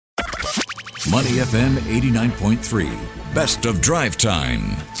Money FM 89.3, best of drive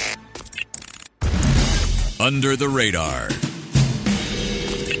time. Under the radar.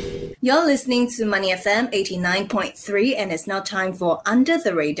 You're listening to Money FM 89.3 and it's now time for Under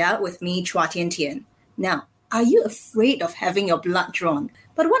the Radar with me, Chua Tian Tian. Now, are you afraid of having your blood drawn?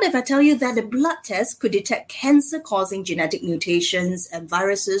 But what if I tell you that a blood test could detect cancer-causing genetic mutations and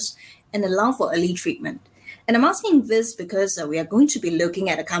viruses and allow for early treatment? And I'm asking this because we are going to be looking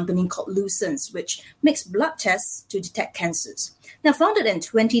at a company called Lucence, which makes blood tests to detect cancers. Now, founded in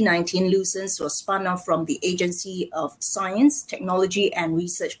 2019, Lucence was spun off from the Agency of Science, Technology and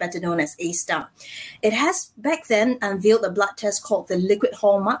Research, better known as A*STAR. It has back then unveiled a blood test called the Liquid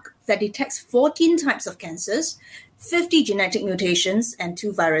Hallmark that detects 14 types of cancers, 50 genetic mutations, and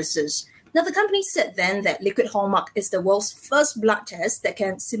 2 viruses. Now, the company said then that Liquid Hallmark is the world's first blood test that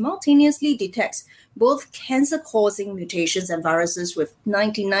can simultaneously detect both cancer-causing mutations and viruses with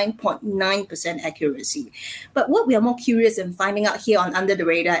 99.9% accuracy. But what we are more curious in finding out here on Under the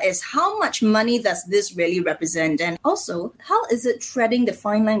Radar is how much money does this really represent? And also, how is it treading the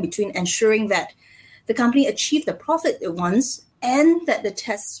fine line between ensuring that the company achieved the profit it wants and that the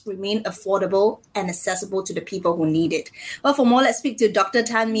tests remain affordable and accessible to the people who need it? Well, for more, let's speak to Dr.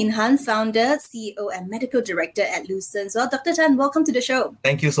 Tan Min Han, founder, CEO, and medical director at Lucence. Well, Dr. Tan, welcome to the show.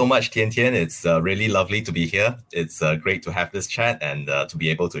 Thank you so much, Tian Tian. It's really lovely to be here. It's great to have this chat and to be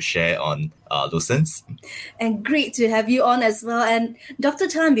able to share on Lucence. And great to have you on as well. And Dr.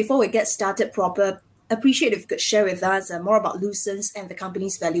 Tan, before we get started proper, appreciate if you could share with us more about Lucence and the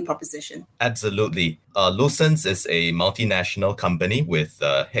company's value proposition. Absolutely. Lucence is a multinational company with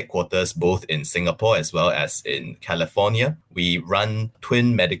headquarters both in Singapore as well as in California. We run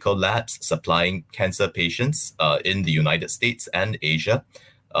twin medical labs supplying cancer patients in the United States and Asia.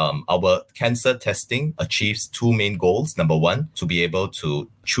 Our cancer testing achieves 2 main goals. Number 1, to be able to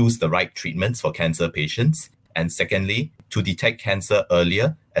choose the right treatments for cancer patients. And secondly, to detect cancer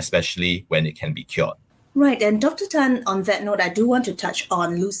earlier, especially when it can be cured. Right. And Dr. Tan, on that note, I do want to touch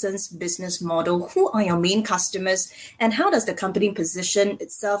on Lucence's business model. Who are your main customers and how does the company position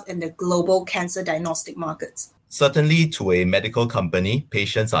itself in the global cancer diagnostic markets? Certainly, to a medical company,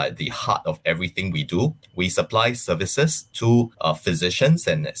 patients are at the heart of everything we do. We supply services to physicians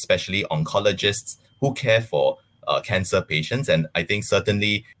and especially oncologists who care for cancer patients. And I think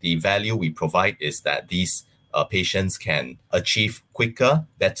certainly the value we provide is that these patients can achieve quicker,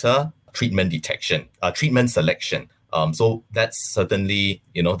 better treatment selection. So that's certainly,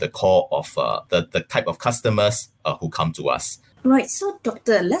 the core of the type of customers who come to us. Right. So,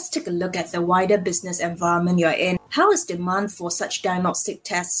 Doctor, let's take a look at the wider business environment you're in. How is demand for such diagnostic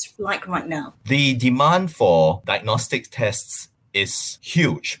tests like right now? The demand for diagnostic tests is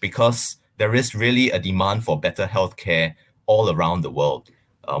huge because there is really a demand for better healthcare all around the world.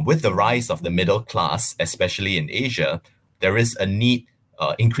 With the rise of the middle class, especially in Asia, there is a need,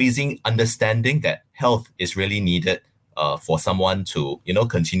 increasing understanding that health is really needed for someone to,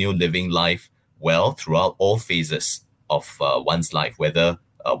 continue living life well throughout all phases of one's life, whether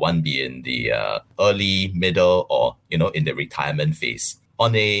one be in the early, middle, or, in the retirement phase.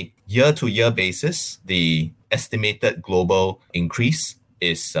 On a year-to-year basis, the estimated global increase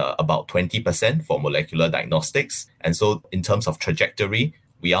is about 20% for molecular diagnostics. And so in terms of trajectory,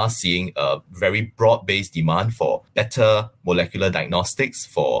 we are seeing a very broad-based demand for better molecular diagnostics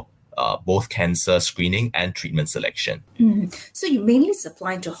for both cancer screening and treatment selection. So you mainly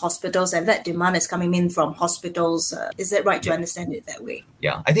supply to hospitals and that demand is coming in from hospitals. Is that right to understand it that way?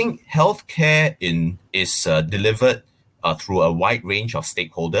 Yeah, I think healthcare is delivered through a wide range of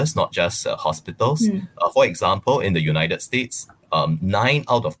stakeholders, not just hospitals. For example, in the United States, 9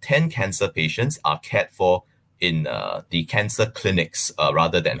 out of 10 cancer patients are cared for in the cancer clinics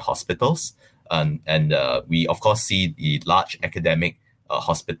rather than hospitals. And we, of course, see the large academic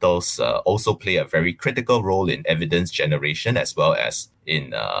hospitals also play a very critical role in evidence generation as well as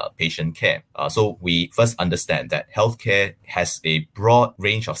in patient care. So we first understand that healthcare has a broad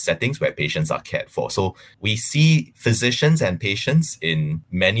range of settings where patients are cared for. So we see physicians and patients in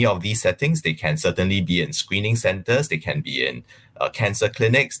many of these settings. They can certainly be in screening centers. They can be in cancer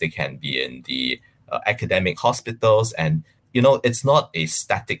clinics. They can be in the academic hospitals. And it's not a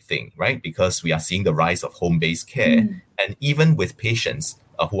static thing, right? Because we are seeing the rise of home-based care. And even with patients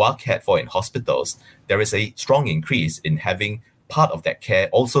who are cared for in hospitals, there is a strong increase in having part of that care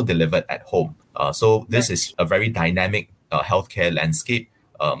also delivered at home. So this is a very dynamic healthcare landscape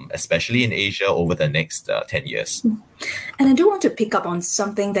especially in Asia over the next 10 years. And I do want to pick up on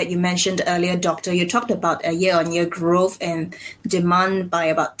something that you mentioned earlier, Doctor. You talked about a year-on-year growth in demand by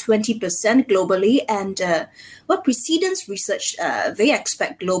about 20% globally. And what Precedence Research, they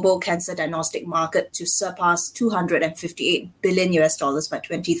expect global cancer diagnostic market to surpass $258 billion by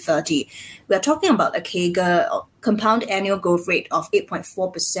 2030. We are talking about a CAGR, compound annual growth rate of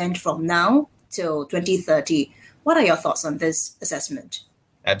 8.4% from now till 2030. What are your thoughts on this assessment?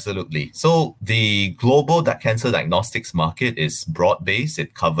 Absolutely. So the global cancer diagnostics market is broad-based.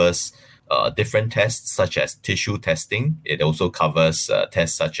 It covers different tests such as tissue testing. It also covers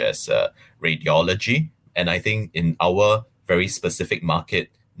tests such as radiology. And I think in our very specific market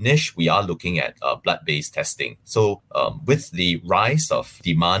niche, we are looking at blood-based testing. So with the rise of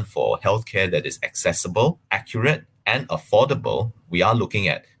demand for healthcare that is accessible, accurate, and affordable, we are looking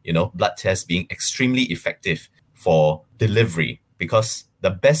at, blood tests being extremely effective for delivery, because the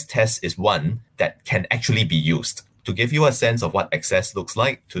best test is one that can actually be used. To give you a sense of what access looks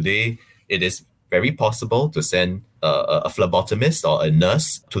like, today it is very possible to send a phlebotomist or a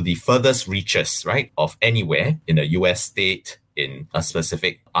nurse to the furthest reaches, right, of anywhere in a US state, in a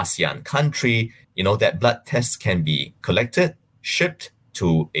specific ASEAN country. That blood test can be collected, shipped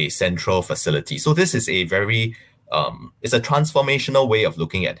to a central facility. So this is a very, it's a transformational way of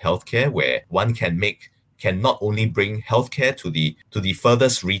looking at healthcare, where one can not only bring healthcare to the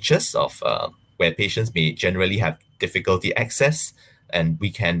furthest reaches of where patients may generally have difficulty access, and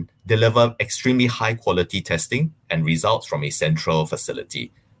we can deliver extremely high quality testing and results from a central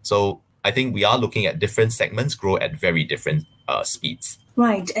facility. So I think we are looking at different segments grow at very different speeds.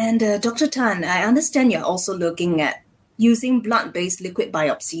 Right. And Dr. Tan, I understand you're also looking at using blood-based liquid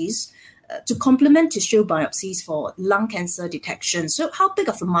biopsies to complement tissue biopsies for lung cancer detection. So how big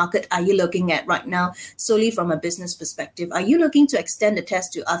of a market are you looking at right now, solely from a business perspective? Are you looking to extend the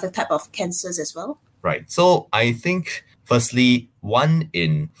test to other type of cancers as well? Right. So I think, firstly, 1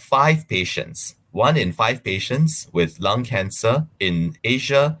 in 5 patients with lung cancer in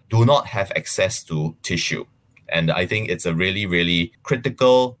Asia do not have access to tissue. And I think it's a really, really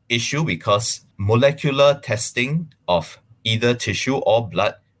critical issue, because molecular testing of either tissue or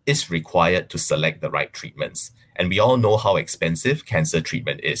blood is required to select the right treatments. And we all know how expensive cancer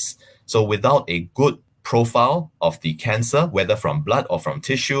treatment is. So without a good profile of the cancer, whether from blood or from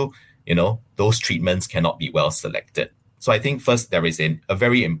tissue, those treatments cannot be well selected. So I think first there is a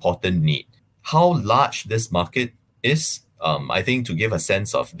very important need. How large this market is, I think to give a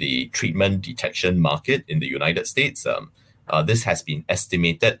sense of the treatment detection market in the United States, this has been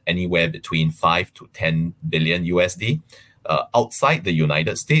estimated anywhere between 5 to 10 billion USD. Outside the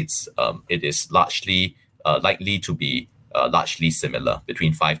United States, it is largely likely to be largely similar,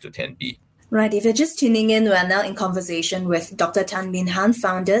 between 5 to 10 B. Right. If you're just tuning in, we're now in conversation with Dr. Tan Min Han,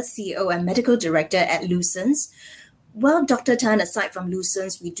 founder, CEO, and medical director at Lucence. Well, Dr. Tan, aside from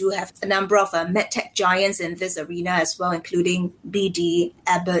Lucence, we do have a number of medtech giants in this arena as well, including BD,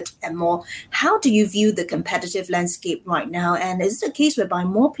 Abbott, and more. How do you view the competitive landscape right now? And is it a case whereby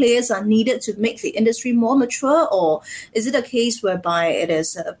more players are needed to make the industry more mature, or is it a case whereby it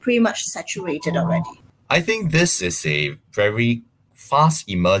is pretty much saturated already? I think this is a very fast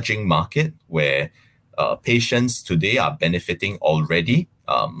emerging market where patients today are benefiting already.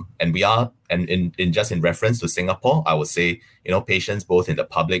 And we are, and in reference to Singapore, I would say, patients both in the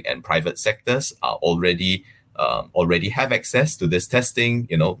public and private sectors are already have access to this testing,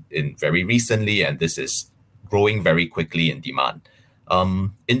 in very recently, and this is growing very quickly in demand.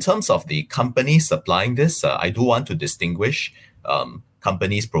 In terms of the companies supplying this, I do want to distinguish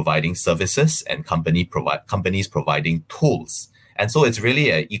companies providing services and companies providing tools. And so it's really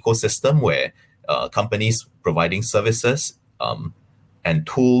an ecosystem where companies providing services and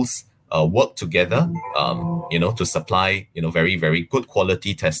tools work together, to supply, very, very good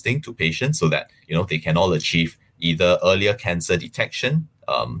quality testing to patients so that, they can all achieve either earlier cancer detection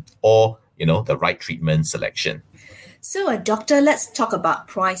or, the right treatment selection. So, doctor, let's talk about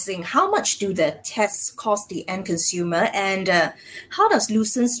pricing. How much do the tests cost the end consumer? And how does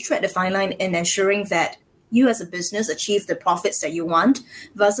Lucence tread the fine line in ensuring that you as a business achieve the profits that you want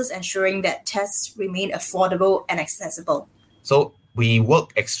versus ensuring that tests remain affordable and accessible? So we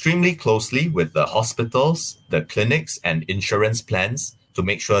work extremely closely with the hospitals, the clinics, and insurance plans to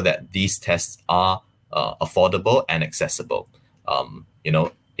make sure that these tests are affordable and accessible.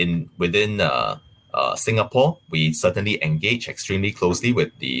 Within Singapore, we certainly engage extremely closely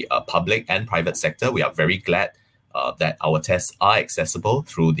with the public and private sector. We are very glad that our tests are accessible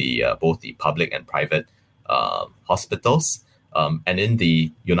through the both the public and private hospitals. And in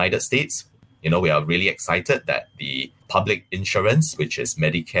the United States, we are really excited that the public insurance, which is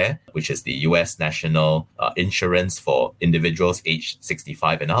Medicare, which is the US national insurance for individuals aged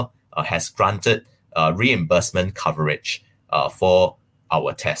 65 and up, has granted reimbursement coverage for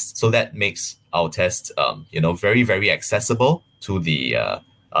our tests. So that makes our tests, very, very accessible to the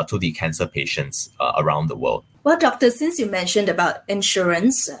cancer patients around the world. Well, doctor, since you mentioned about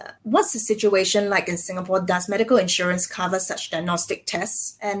insurance, what's the situation like in Singapore? Does medical insurance cover such diagnostic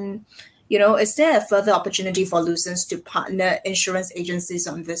tests? And, is there a further opportunity for Lucents to partner insurance agencies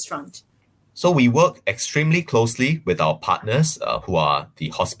on this front? So we work extremely closely with our partners who are the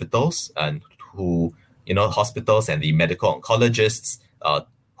hospitals and hospitals and the medical oncologists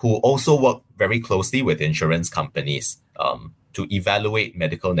who also work very closely with insurance companies to evaluate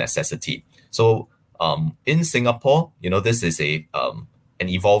medical necessity. So in Singapore, this is an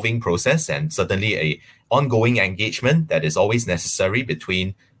evolving process and certainly an ongoing engagement that is always necessary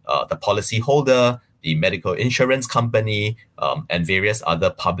between the policyholder, the medical insurance company, and various other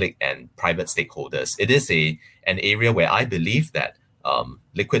public and private stakeholders. It is an area where I believe that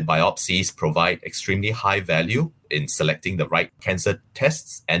liquid biopsies provide extremely high value in selecting the right cancer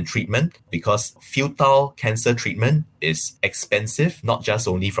tests and treatment, because futile cancer treatment is expensive, not just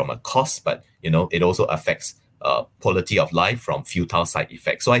only from a cost, but it also affects quality of life from futile side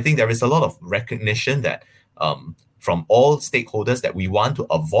effects. So I think there is a lot of recognition that from all stakeholders that we want to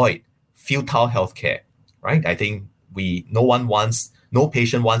avoid futile healthcare, right? I think no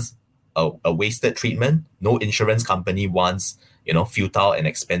patient wants a wasted treatment. No insurance company wants futile and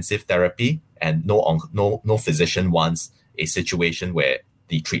expensive therapy, and no physician wants a situation where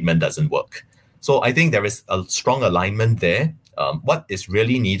the treatment doesn't work. So I think there is a strong alignment there. What is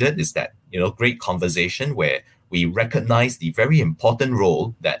really needed is that great conversation where we recognize the very important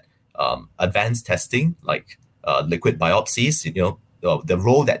role that advanced testing like liquid biopsies, the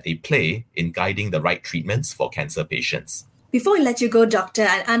role that they play in guiding the right treatments for cancer patients. Before we let you go, Doctor,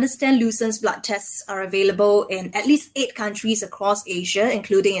 I understand Lucent's blood tests are available in at least 8 countries across Asia,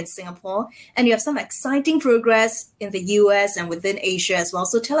 including in Singapore. And you have some exciting progress in the US and within Asia as well.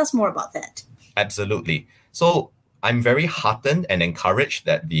 So tell us more about that. Absolutely. So I'm very heartened and encouraged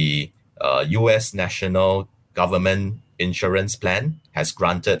that the US National Government Insurance Plan has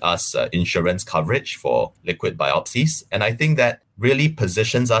granted us insurance coverage for liquid biopsies. And I think that really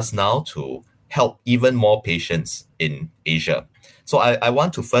positions us now to help even more patients in Asia. So I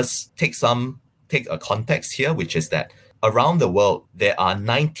want to first take a context here, which is that around the world, there are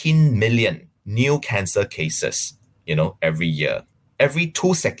 19 million new cancer cases, every year. Every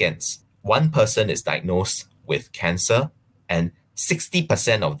 2 seconds, one person is diagnosed with cancer, and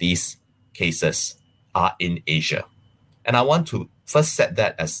 60% of these cases are in Asia. And I want to first set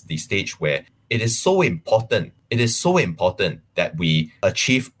that as the stage where it is so important that we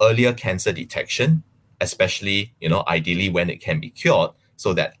achieve earlier cancer detection, especially, ideally when it can be cured,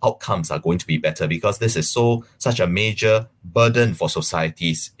 so that outcomes are going to be better, because this is such a major burden for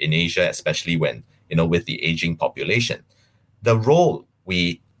societies in Asia, especially when, with the aging population. The role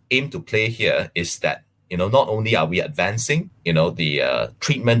we aim to play here is that, not only are we advancing, the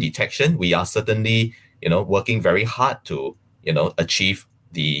treatment detection, we are certainly, working very hard to, achieve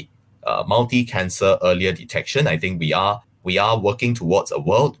the multi-cancer earlier detection. I think we are working towards a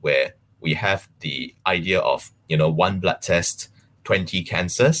world where we have the idea of, one blood test, 20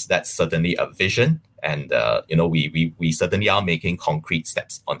 cancers. That's certainly a vision. And, we certainly are making concrete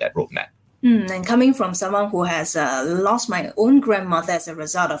steps on that roadmap. And coming from someone who has lost my own grandmother as a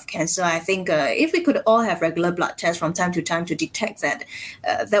result of cancer, I think if we could all have regular blood tests from time to time to detect that,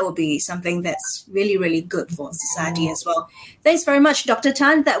 that would be something that's really, really good for society as well. Thanks very much, Dr.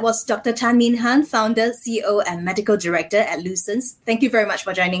 Tan. That was Dr. Tan Min Han, founder, CEO, and medical director at Lucents. Thank you very much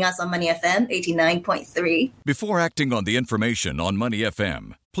for joining us on Money FM 89.3. Before acting on the information on Money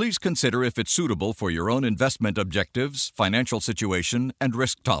FM, please consider if it's suitable for your own investment objectives, financial situation, and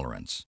risk tolerance.